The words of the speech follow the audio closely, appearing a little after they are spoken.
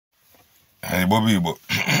Hey Bobby Igbo.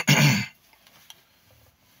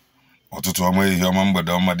 Ọtụtụ ọma ihe ọma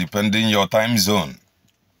mgbede ọma depending your time zone.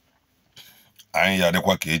 Anyị ya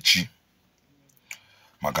adịkwa ka echi.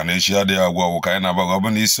 Maka na echi adịghị agwụ agwụ ka anyị na-agbago, ọ bụ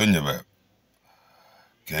na isonyebe.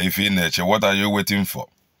 Ka ife ị na-eche, what are you waiting for?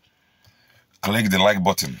 Click the like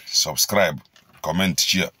button, subscribe, comment,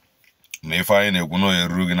 share. Na ife anyị na-ekwu na ya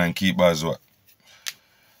erughị na nke ikpeazụ a.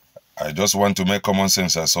 I just want to make common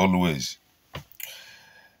sense as always.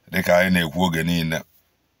 Dịka anyị na-ekwu oge niile.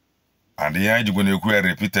 And ihe anyị jikwa na-ekwu ya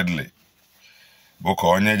repeatedly. Bụ ka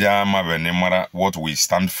onye ji amabe na mara what we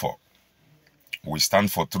stand for. We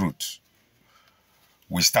stand for truth.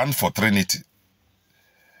 We stand for Trinity.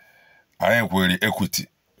 Anyị kwere equity,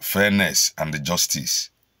 fairness, and justice.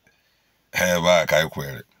 Ebe a ka anyị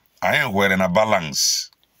kwere. Anyị kwere na balance.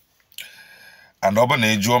 And ọ bụ na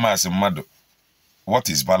ejuo masị mmadụ, what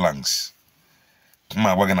is balance?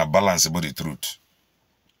 Mma agwa gị na balance bụ the truth.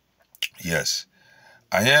 Yes.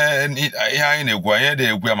 Ihe anyị na-ekwu, anyị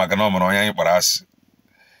na-ekwu ya maka na ọ mere onye anyị kpara asị.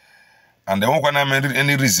 And there won't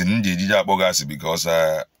any reason because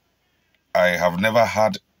I have never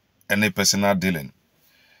had any personal dealing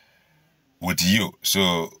with you.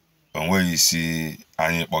 So when you see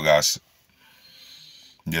any bogas,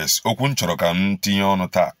 yes, okun chorokan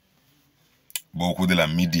tinyo ta boku de la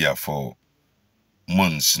media for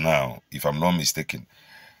months now, if I'm not mistaken.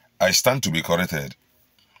 I stand to be corrected.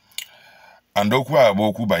 And okwa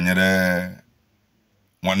boku banyere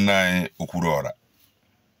one Okwuruora.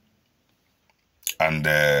 And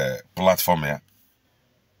platform ya.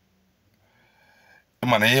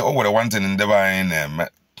 Mana o nwere one thing ndebe anyị na-eme.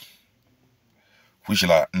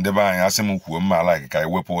 Kwuchila ndebe anyị asị m kwuo mma like ka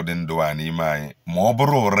anyị wepụ ụdị ndụ a n'ime anyị ma ọ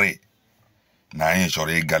bụrụ ore na anyị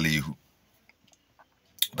chọrọ ịgala ihu.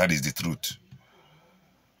 That is the truth.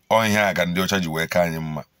 Ọ ihe a ka ndị ọcha ji wee ka anyị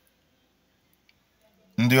mma.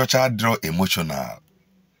 Ndị ọcha adịrọ emotional.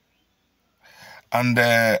 And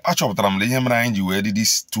achọpụtara m na ihe mere anyị ji wee dị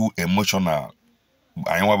this too emotional.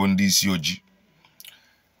 Anyị nwa bụ ndị isi ojii.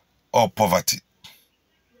 Poverty.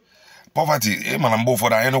 Poverty, mana mgbe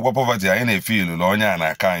ụfọdụ anyị nụkwa poverty anyị na-efe ilu na onye a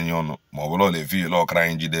na-aka anyị ọnụ ma ọ bụla ọ na-efe ilu ọkara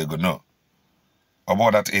anyị jide ego. No. Ọ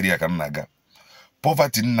bụ that area ka m na-aga.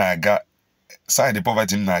 Poverty m na-aga, side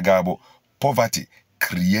poverty m na-aga bụ poverty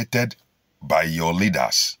created by your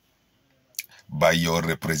leaders, by your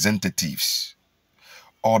representatives.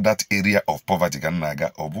 All that area of poverty ka m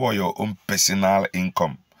na-aga, ọ bụ your own personal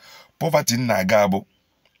income. Poverty na-aga bụ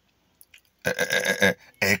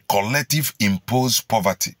a collective imposed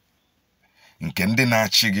poverty nke ndị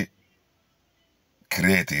na-achị gị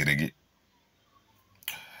create gị.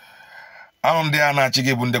 Ahụ ndị a na-achị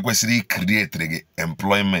gị bụ ndị kwesịrị create gị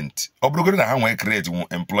employment. Ọ bụrụgodị na ha nwee create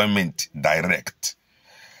employment direct,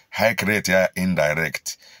 ha create ya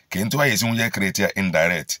indirect. Ka ntụ ha esi nwunye create ya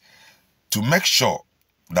indirect to make sure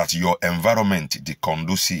that your environment is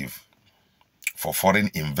conducive for foreign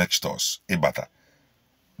investors ịbata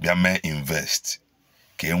bịa mee invest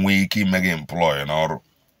ka enwee ike ime gị employ n'ọrụ.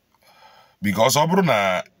 Because ọ bụrụ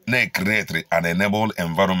na na-create an enabled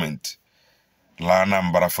environment la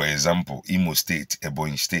Anambra, for example, Imo State,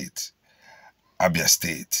 Ebonyi State, Abia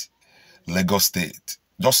State, Lagos State,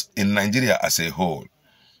 just in Nigeria as a whole,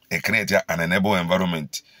 create an enabled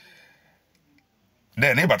environment,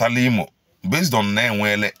 then ịbata Imo based on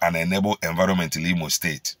na-enwele an enabled environment in Imo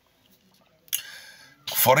State,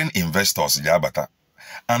 foreign investors ya abata.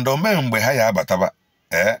 And mgbe ha ya abataba,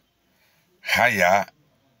 ha ya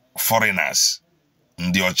foreigners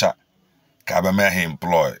ndị ọcha ka aba mee ha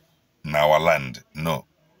employ na our land. No.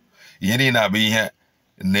 Ihe niile abụ ihe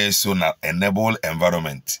na-eso na enable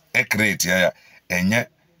environment. Create ya enye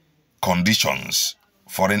conditions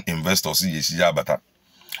foreign investors iji ya abata.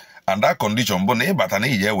 And that condition bụ na ịbata na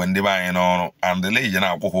iji ewe ndị be anyị n'ọrụ and le iji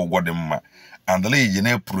na-akwụ ha ụgwọ dị mma and le iji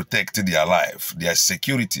na-protect their life, their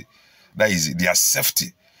security, that is their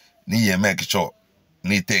safety. Ni make sure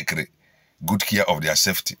ni take good care of their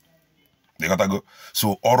safety. They gotta go.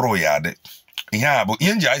 So oro yade. Ihe bụ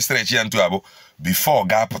ihe nji I stretch ya ntu abụ before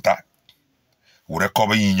ga apụta were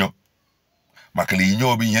kobe inyo. Maka le inyo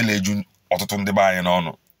obi ihe leju ọtụtụ ndị be anyị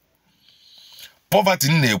n'ọnụ. Poverty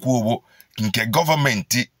na-ekwu bụ nke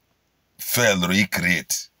government failed to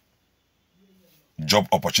create job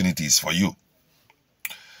opportunities for you.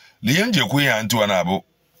 Ihe nji ekwu ya ntu na abụ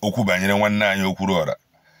okwu banyere nwanne anyị Okwuruora.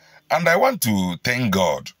 And I want to thank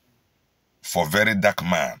God for very dark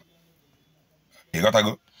man. You gotta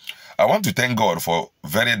go. I want to thank God for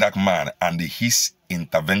very dark man and his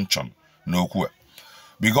intervention. No,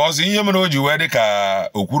 because in your memory, you were ka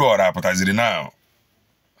Okwuruora apataziri now.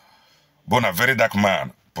 But a very dark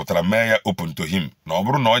man put a mayor open to him. No,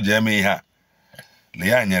 bro, no, Jamie ha.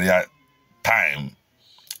 time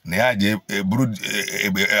na ya je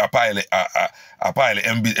appile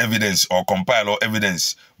evidence or compile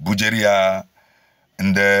evidence bujeria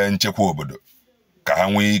ndị nchekwa obodo ka ha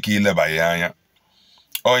nwee ike ileba ya anya.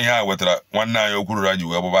 Onye ha wetara nwanne anyị Okwuruora ji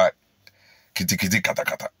wee bụba kitikiti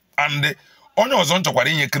katakata. And onye ọzọ nchọkwara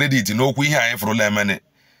inye credit n'okwu ihe anyị fụrụla emene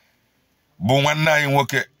bụ nwanne anyị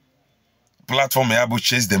nwoke platform ya bụ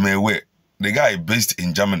Chase Them Away, the guy based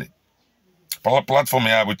in Germany. Platform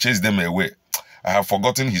ya bụ Chase Them Away. I have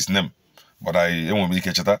forgotten his name, but I won't be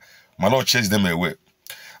catching that. My Lord Chase Them Away.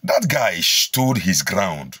 That guy stood his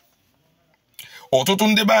ground.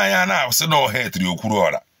 Ototunde ba ya na se no hate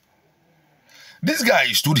Okwuruora. This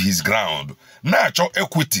guy stood his ground. Natural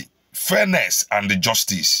equity, fairness, and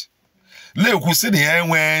justice. Le ku se dey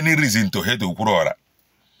any reason to hate Okwuruora.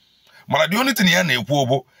 But the only thing ya na-ekwu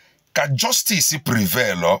bụ ka justice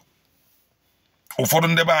prevail. Ụfọdụ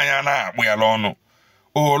ndị be anya na-akpụ ya n'ọnụ.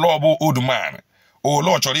 Oh, Lord bụ old man. Oh,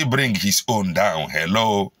 Lord chọrọ bring his own down.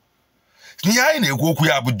 Hello. Ihe anyị na-ekwu okwu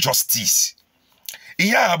ya bụ justice.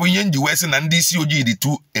 Ihe a bụ ihe nji wee sị na ndị isi ojii dị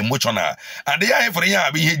too emotional. And ihe anyị fọrọ ihe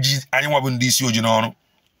a bụ ihe ji anyị nwa bụ ndị isi ojii n'ọrụ.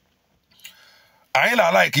 Anyị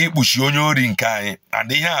na-ala ike ikpuchi onye ori nke anyị.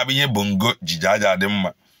 And ihe a bụ ihe bongo jiji aja dị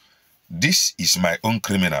mma. This is my own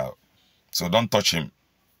criminal. So don't touch him.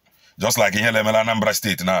 Just like in Anambra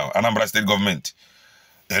State now, Anambra State government.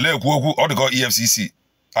 Ele ekwu all the EFCC.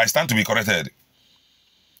 I stand to be corrected.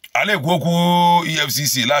 Ale ekwu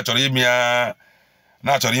EFCC la chọrọ ime ya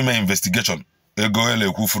na chọrọ ime investigation. Ego ele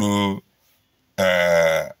ekwu through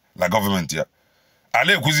la government ya.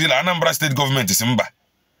 Ale ekwuzi la Anambra State government si mba.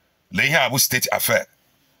 Le ihe abụ state affair.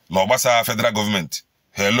 La ọgbasa federal government.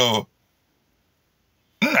 Hello.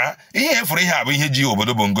 Nna ihe efuru ihe abụ ihe ji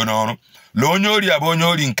obodo bongo n'ọrụ. Le onye ori abụ onye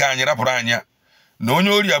ori nke anyị rapụrụ anya. Na onye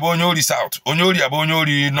ori abụ onye ori south, onye ori abụ onye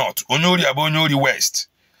ori north, onye ori abụ onye ori west.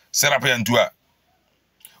 Serapụ ya ntu a.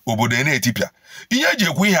 Obodo na-etipịa. Ihe eji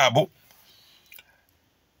ekwu ihe abụ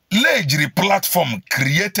lejiri platform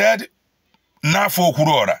created n'afọ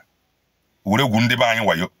Okwuruora were gwu ndị be anyị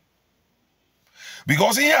wayo.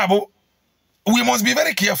 Because ihe abụ we must be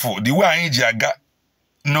very careful the way anyị ji aga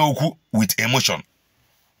n'okwu with emotion.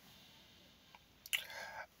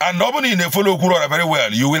 And nobody in follow Okwuruora very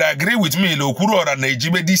well. You will agree with me, Okwuruora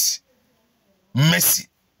na-ejibe this mercy,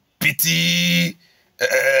 pity,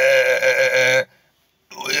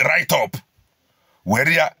 write up. Where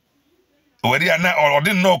ya na or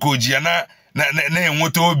didn't know koji na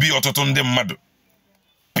enwete obi ọtụtụ ndị mmadụ.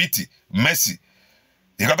 Pity, mercy.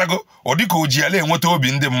 You gotta go. Odi koji ale enwete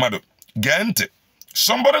obi ndị mmadụ. Gee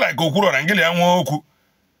somebody like Okwuruora ngeli anwo okwu.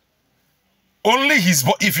 Only his,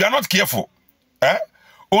 if you are not careful,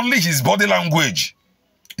 only his body language.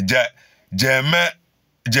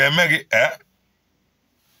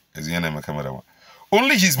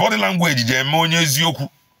 Only his body language.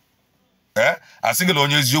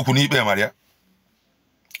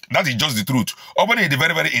 That is just the truth. Obona is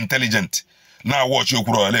very, very intelligent. Now watch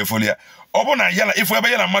Okwuruora folia. Obona yala, if we ever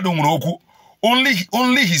yala madu ngoku,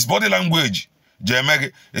 only his body language.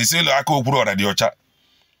 Jemege, eselo aka Okwuruora di ocha.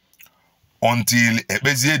 Until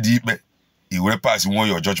ebezie deep. You will pass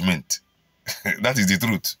your judgment. That is the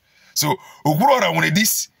truth. So, Okwuruora when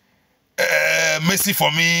this mercy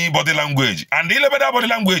for me body language. And the better body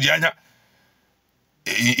language,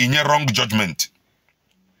 in your wrong judgment.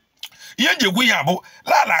 Yenje guyabo,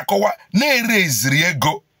 la kowa, ne raise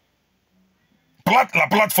riego. La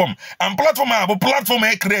platform. And platform abo, platform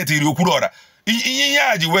e create Okwuruora.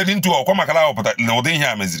 Inyaji wedding to kwa makala opata, no den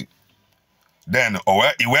ya mezri. Then,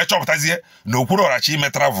 iwe chop tazie, no Okwuruora chi me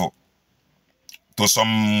travel to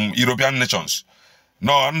some European nations.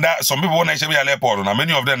 No, and some people want to be at airport, and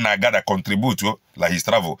many of them gather contribute to like his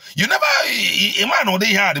travel. You never, a man know they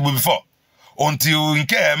had it before until in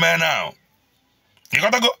KM now. You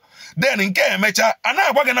gotta go. Then in KM, and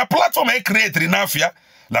now we're gonna platform I create in Afia,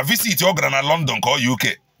 la visit Ograna London or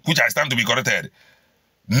UK, which I stand to be corrected.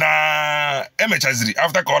 Na MHazri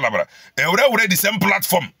after Colabra, and we're already the same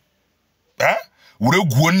platform. Huh? We're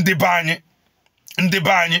going the bany,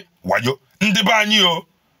 wayo. Ndi banyo,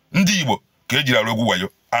 ndi Igbo, ka ejira rogu wayo.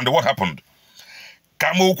 And what happened?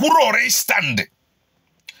 Kama Okwuruora stand,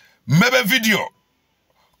 mebe video,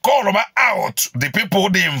 call out the people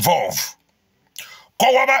they involve.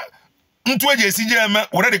 Kowaba, ntu eje sije eme,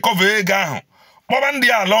 wure recover ego ahụ. Kpọba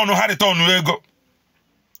ndị ala ọnụ ha return ego.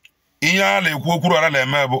 Ihe ala ekwu Okwuruora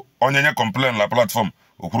na-eme bụ onye complain la platform,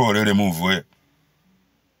 Okwuruora remove ya.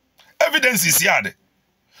 Evidence is yard.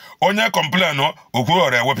 Onye complain no,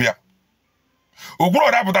 Okwuruora ewepịa.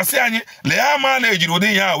 Okwuruora pụtasị anyị lee ama na-ejiri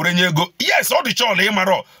ụdị ihe a were nye ego. Yes, all the chọrọ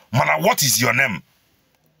ịmara mana what is your name?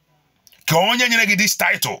 Ka onye nyere gị this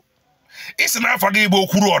title. isi na afa gị bụ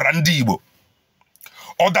Okwuruora ndị Igbo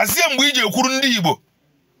ọ dazie mgbe ije ekwuru ndị Igbo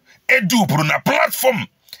edupụrụ na platform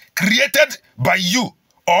created by you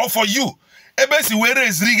or for you ebe si were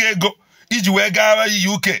eziri gị ego iji wee gaa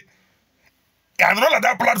UK and all of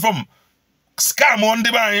that platform scam on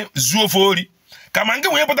ndị be anyị zuo fori kama nke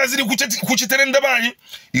wee pụtaziri kwuchitere ndị be anyị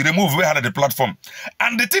i remove we had the platform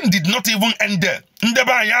and the thing did not even end there. Ndị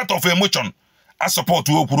be anyị out of emotion a support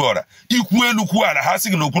Okwuruora ikwu elu kwu ala ha sị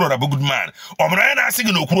gị na Okwuruora bụ good man ọ mara ya na-asị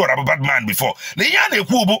gị na Okwuruora bụ bad man before na ihe a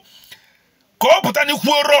na-ekwu bụ ka ọ pụta n'ikwu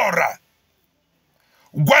Okwuruora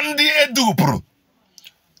gwa ndị edupụrụ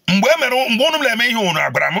mgbe unu na-eme ihe unu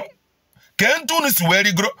agbara m ka ntu unu si wee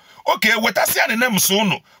rigoro okay wetasịa na names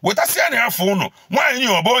unu wetasịa na afọ unu nwaanyị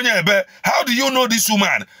ọ bụ onye ebe how do you know this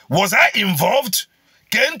woman was I involved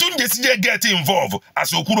ka ntu njesi get involved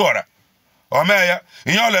as Okwuruora o mee ya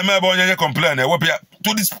ihe ọ na-eme ebe onye complain ewepụ ya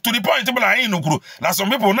to the point bụ na anyị nukwuru na some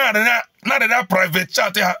people na private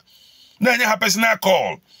chat ha na-enye ha personal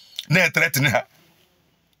call na-threaten ha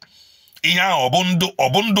ihe ahụ ọ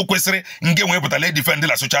bụ ndụ kwesịrị nke nwee pụtara defend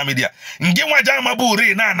la social media nke nwa ja ama bụ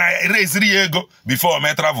ure na ereziri ya ego before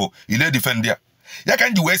me travel ile defend ya ka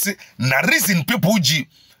nji wee sị na reason people ji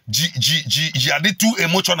adị too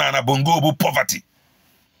emotional na bongo bụ poverty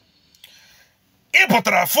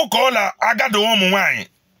ịpụtara fụkọla agado ụmụ nwaanyị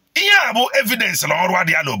ihe a bụ evidence na ọrụ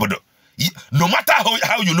adị ya n'obodo no matter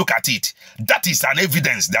how you look at it that is an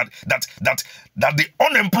evidence that the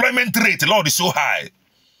unemployment rate Lord is so high.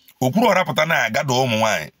 Okwuruora pụta na agado ụmụ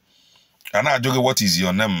nwaanyị a na-ajụ gị what is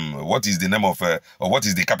your name, what is the name of or what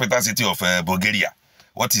is the capital city of Bulgaria,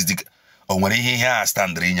 what is the o nwere ihe a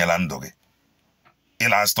standard inyela ndụ gị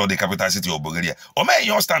ịla study capital city of Bulgaria o mee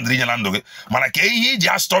ihe standard inyela ndụ gị mana ka ihe iji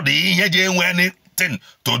study ihe je enwe anything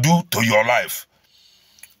to do to your life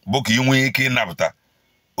bụ ka ị nwee ike ịnapụta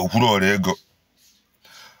Okwuruora ego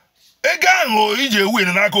ahụ iji win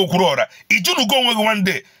n'aka Okwuruora ijunugo onwe gị one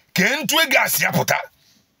day ka ntu ego asị apụta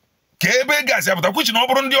ka ebe gas ya pụta kwuchi na ọ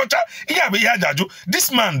bụrụ ndị ọcha ihe abụ ihe a ji ajụ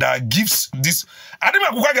this man that gives this adịm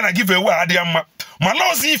akwụkwọ ga na give away adịghị mma ma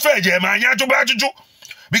nọọsụ ife eji eme anyị ajụba ajụjụ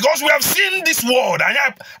because we have seen this world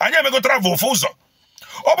anyị emego travel ofu ụzọ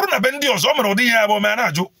ọ bụrụ na be ndị ọzọ ọ mere ụdị ihe abụọ ma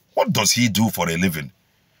na-ajụ what does he do for a living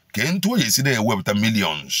ka ntu onye esi na-ewepụta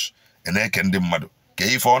millions na-eke ndị mmadụ ka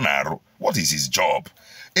ife ọ na-arụ what is his job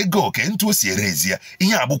ego ka ntu o si ere ezi ya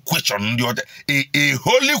ihe abụ question ndị ọcha a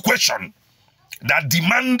holy question that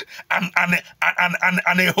demand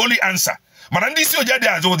and a holy answer. Mana ndị isi oja dị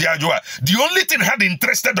ajụ a the only thing had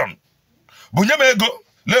interested on bunye m ego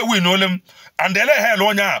le win olem and ele hell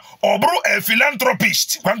onye a ọ bụrụ a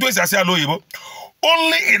philanthropist kwanto esi asị ala oyibo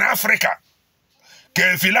only in Africa ka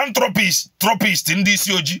a philanthropist ndị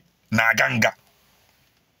isi oji na-aga nga.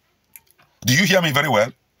 Do you hear me very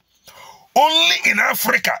well? Only in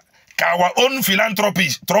Africa ka our own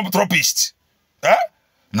philanthropist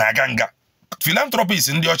na-aga nga. Philanthropists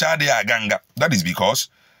in the ọcha adịghị aga nga. That is because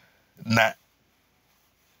na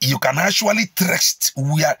you can actually trace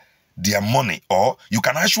where their money or you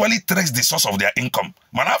can actually trace the source of their income.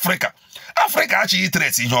 Man, Africa actually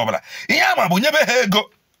trace ihe ọbụla. Ihe ama bụ nyebe ha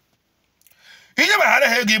ego. Inyebe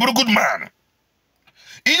ha ego ịbụrụ good man.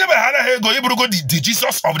 Inyebe ha ego ịbụrụ the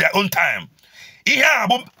Jesus of their own time. Ihe a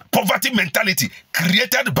bụ poverty mentality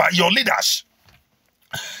created by your leaders.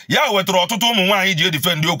 Ya wetara ọtụtụ ụmụ nwaanyị ji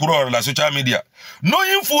defend Okwuruora na social media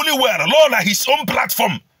knowing fully well Lord na his own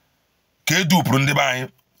platform ka edupụrụ ndị be anyị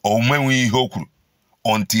omenwe ihe o kwuru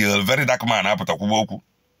until very dark man apụtakwuo okwu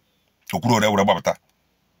Okwuruora were gbapụta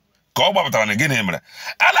ka ọ gbapụtara na gịnị mere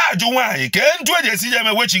ala ajụ nwaanyị ka ntu eji esi ya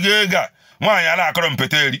emewechigo ego a nwaanyị ala akọrọ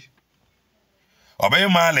mpeteri ọ bụ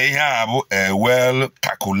ịma ihe a bụ a well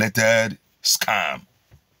calculated scam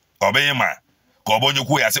ọ bụ ịma ka ọ bụ onye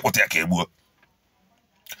kwuo ya sị kpụta ya ka egbuo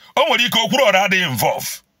o nwere ike Okwuruora adịghị involve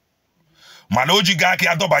mana o ji gaa aka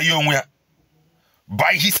ya dọba ya onwe ya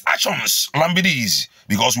by his actions lambidiz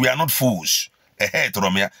because we are not fools tụrụ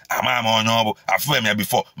m ya ama onye ọ bụ afụghị m ya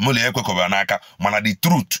before mụlụ ekwekọbara n'aka mana the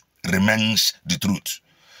truth remains the truth.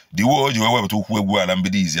 The way o ji wee wepụta okwu egwu ala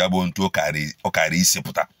mbidiz ya bụ ntu ọ karị isi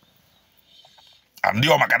pụta and ndị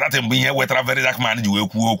ọmaka data mgbe ihe wetara very dark man ji wee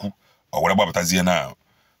kwuo okwu o were gbapụtazie na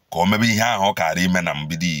ka o mebe ihe ahụ ọ karị ime na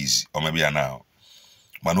mbidiz o mebe ya na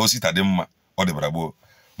mana o sita dị mma ọ dịbara gboo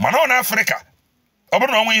mana ọ na Africa ọ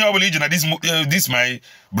bụrụ na ọnwa ihe ọbụla iji na this my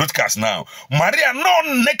broadcast now Maria nọ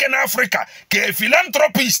nneke na Africa ka a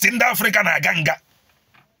philanthropist ndị Africa na-aga nga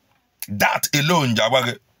that alone ji agba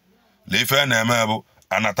gị leife na-eme bụ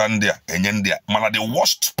anata ndị a enye ndị a mana the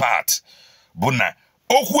worst part bụ na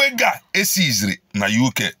okwu ego a esiziri na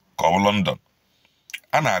UK ka ọ bụ London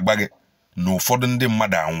a na-agba gị na ụfọdụ ndị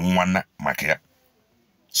mmadụ anwụwana maka ya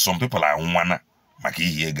some people are nwana maka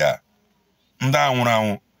ihe ego a ndị anwụrụ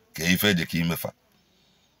anwụ ka ife eje ka imefa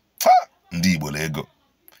ndị Igbo ego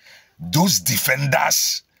those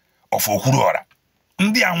defenders of Okwuruora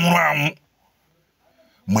ndị anwụrụ anwụ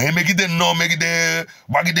ma emegide nnọọ megide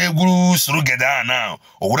gbagide egwuru soro gede a now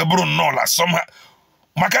o were bụrụ nnọọ la somehow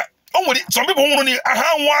maka o nwere some people nwụrụ ni aha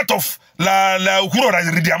nwụ out of la Okwuruora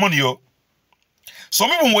riri their money yo. Some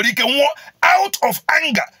people nwere ike nwụọ out of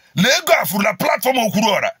anger na ego afuru la platform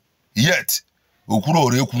Okwuruora yet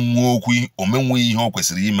Okwuruora ekwu nwa okwu omenwe ihe o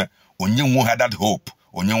kwesịrị ime onye nwe ha that hope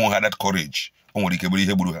onye nwe ha that courage o nwere ike bụrụ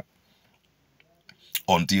ihe gburu ha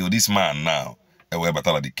until this man now ewe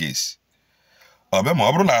batala the case obe ma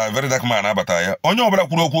ọ bụrụ na very dark man abata ya onye ọbụla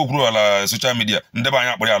kwuru okwu Okwuruora la social media ndebe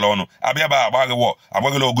anya akpọrọ ala ọnụ abịa ba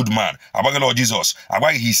agbagịla good man agbagịla Jesus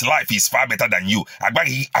agbagị his life is far better than you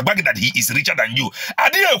agbagị that he is richer than you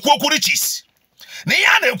adịghị ekwu okwu riches na ihe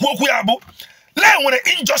a na-ekwu okwu ya bụ le nwere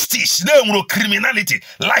injustice le nwere criminality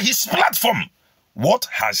like his platform what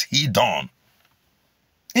has he done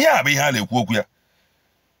ihe a bụ ihe a na-ekwu okwu ya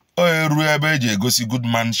onye ruo ebe eji egosi good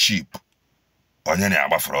manship onye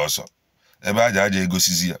na-agbafere ọsọ ebe aja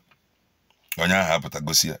egosizi ya onye ahụ apụta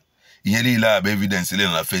gosi ya ihe niile a bụ evidence ile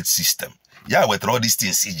na faith system ya wetara all these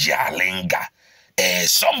things ji alinga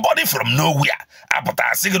somebody from nowhere apụta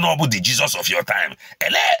asị gị na ọ bụ the Jesus of your time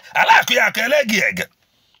alakụ ya aka ele gị ege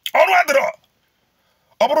ọrụ adịrọ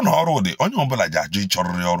ọ bụrụ na ọrụ dị onye ọbụla ji ajụ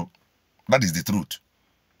ịchọrịrị ọrụ that is the truth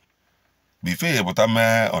before you pụta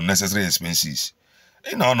mee unnecessary expenses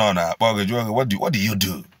ị nọ na akpọ gị jụọ gị what do you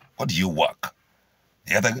do what do you work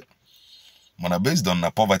mana based on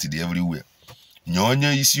na poverty dị everywhere nye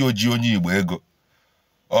onye isi ojii onye Igbo ego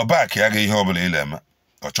ọ back ya gị ihe ọbụla ile eme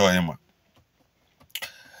ọ chọọ ịma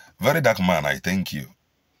very dark man I thank you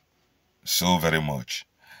so very much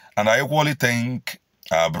and I equally thank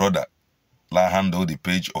our brother la handle the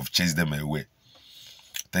page of Chase Them Away.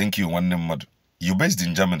 Thank you nwanne mmadụ you based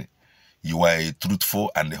in Germany you are a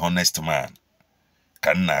truthful and honest man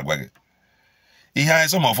ka nna agwa gị ihe anyị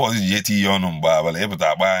some of us ji eti ihe ọnụ mgbe abalị ịpụta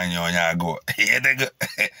agba anyị onye agụụ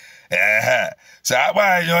so agba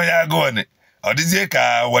anyị onye agụụ ni ọ dịzie ka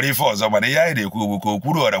were ife ọzọ mana ihe anyị na-ekwu bụ ka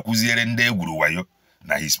Okwuruora kwụziere ndị egwuru wayo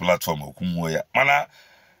na his platform okwunwo ya mana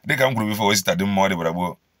dịka m kwuru bifo osita dị mma ọ dịbara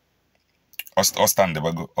gboo ọ stand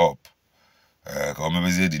bago up ka o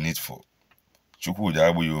mebezie the needful Chukwu ji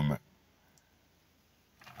agbụ ya ume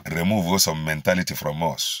remove some mentality from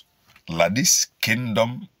us like this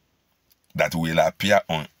kingdom that will appear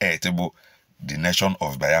on earth, the nation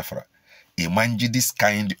of Biafra. Imagine this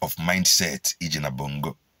kind of mindset ijina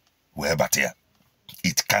bongo.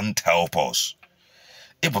 It can't help us.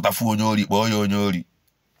 Only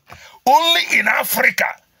in Africa,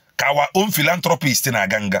 our own philanthropist in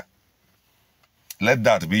Aganga. Let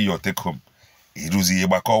that be your take home. You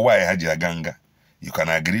can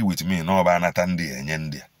agree with me, no banatandi and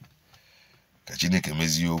yendia. Kachineke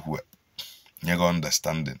mezi okwu. Nyego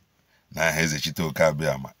understanding. Na heze chito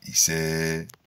kabiama ise